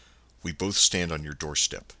We both stand on your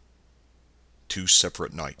doorstep. 2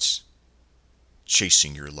 separate nights.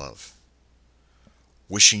 Chasing your love.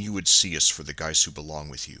 Wishing you would see us for the guys who belong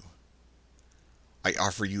with you. I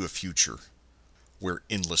offer you a future where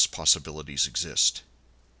endless possibilities exist.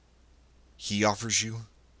 He offers you?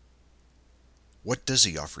 What does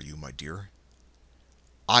he offer you, my dear?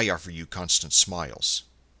 I offer you constant smiles.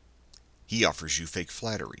 He offers you fake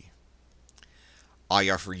flattery. I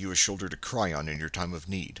offer you a shoulder to cry on in your time of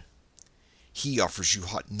need. He offers you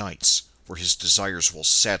hot nights where his desires will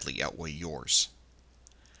sadly outweigh yours.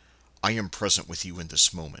 I am present with you in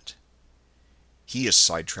this moment. He is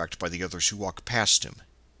sidetracked by the others who walk past him.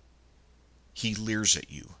 He leers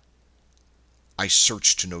at you. I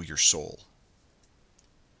search to know your soul.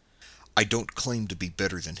 I don't claim to be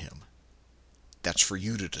better than him. That's for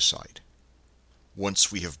you to decide.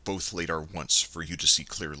 Once we have both laid our wants for you to see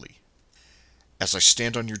clearly. As I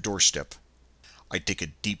stand on your doorstep, I take a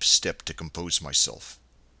deep step to compose myself.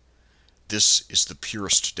 This is the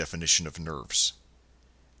purest definition of nerves,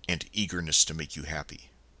 and eagerness to make you happy.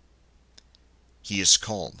 He is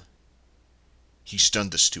calm. He's done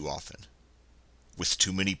this too often, with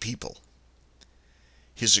too many people.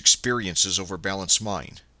 His experiences overbalance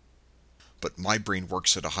mine, but my brain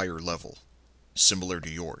works at a higher level, similar to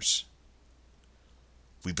yours.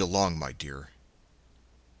 We belong, my dear.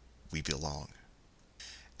 We belong.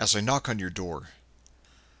 As I knock on your door,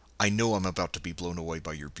 I know I'm about to be blown away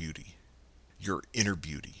by your beauty, your inner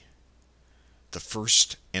beauty, the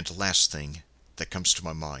first and last thing that comes to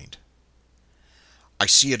my mind. I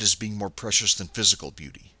see it as being more precious than physical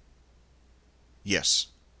beauty. Yes,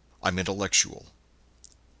 I'm intellectual.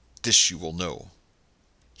 This you will know.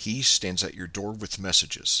 He stands at your door with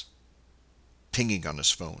messages, pinging on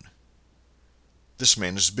his phone. This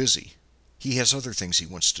man is busy. He has other things he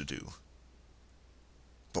wants to do.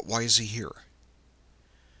 But why is he here?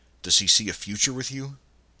 Does he see a future with you?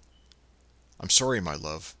 I'm sorry, my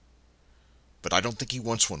love, but I don't think he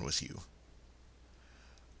wants one with you.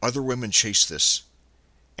 Other women chase this,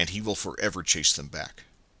 and he will forever chase them back.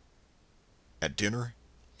 At dinner,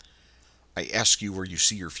 I ask you where you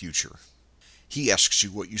see your future. He asks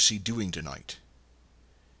you what you see doing tonight.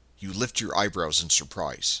 You lift your eyebrows in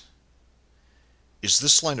surprise. Is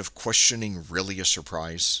this line of questioning really a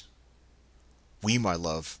surprise? We, my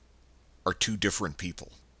love, are 2 different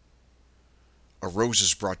people. A rose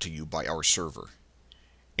is brought to you by our server,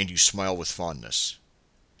 and you smile with fondness.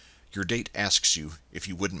 Your date asks you if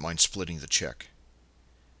you wouldn't mind splitting the check.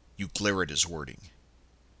 You glare at his wording.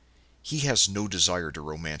 He has no desire to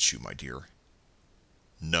romance you, my dear.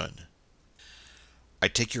 None. I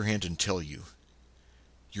take your hand and tell you,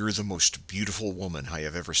 you're the most beautiful woman I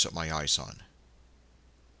have ever set my eyes on.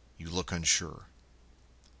 You look unsure.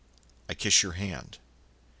 I kiss your hand.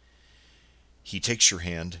 He takes your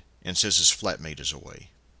hand and says his flatmate is away.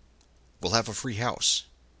 We'll have a free house.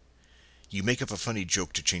 You make up a funny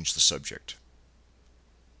joke to change the subject.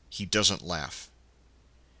 He doesn't laugh.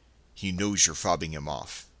 He knows you're fobbing him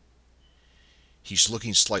off. He's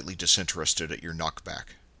looking slightly disinterested at your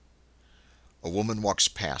knockback. A woman walks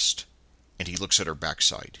past, and he looks at her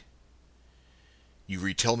backside. You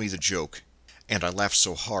retell me the joke, and I laugh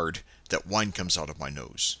so hard that wine comes out of my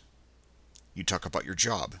nose. You talk about your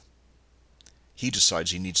job. He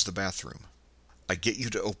decides he needs the bathroom. I get you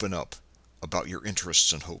to open up about your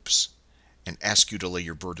interests and hopes, and ask you to lay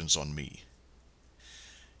your burdens on me.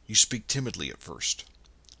 You speak timidly at first.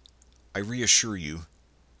 I reassure you,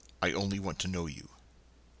 I only want to know you.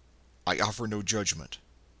 I offer no judgment.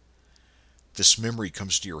 This memory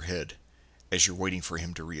comes to your head as you're waiting for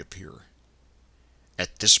him to reappear.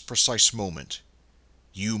 At this precise moment,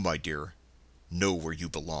 you, my dear, know where you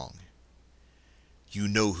belong. You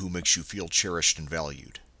know who makes you feel cherished and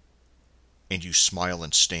valued. And you smile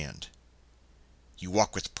and stand. You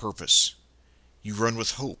walk with purpose. You run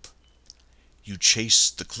with hope. You chase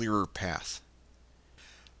the clearer path.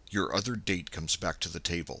 Your other date comes back to the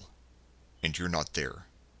table, and you're not there.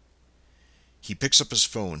 He picks up his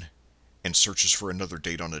phone and searches for another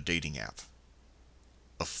date on a dating app.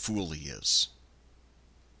 A fool he is.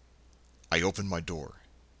 I open my door.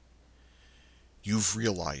 You've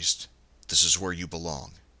realized this is where you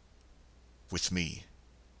belong. With me.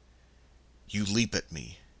 You leap at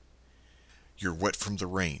me. You're wet from the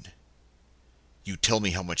rain. You tell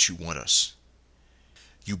me how much you want us.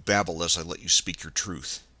 You babble as I let you speak your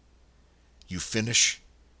truth. You finish,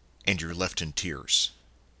 and you're left in tears.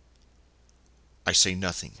 I say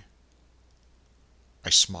nothing. I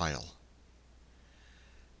smile.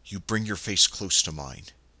 You bring your face close to mine.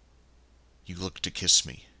 You look to kiss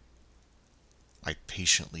me. I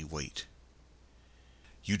patiently wait.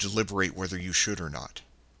 You deliberate whether you should or not.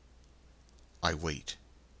 I wait.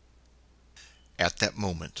 At that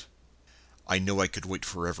moment, I know I could wait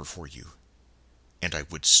forever for you, and I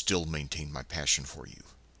would still maintain my passion for you.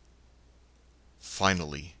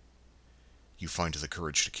 Finally, you find the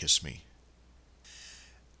courage to kiss me.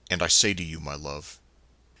 And I say to you, my love,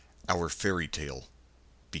 our fairy tale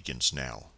begins now.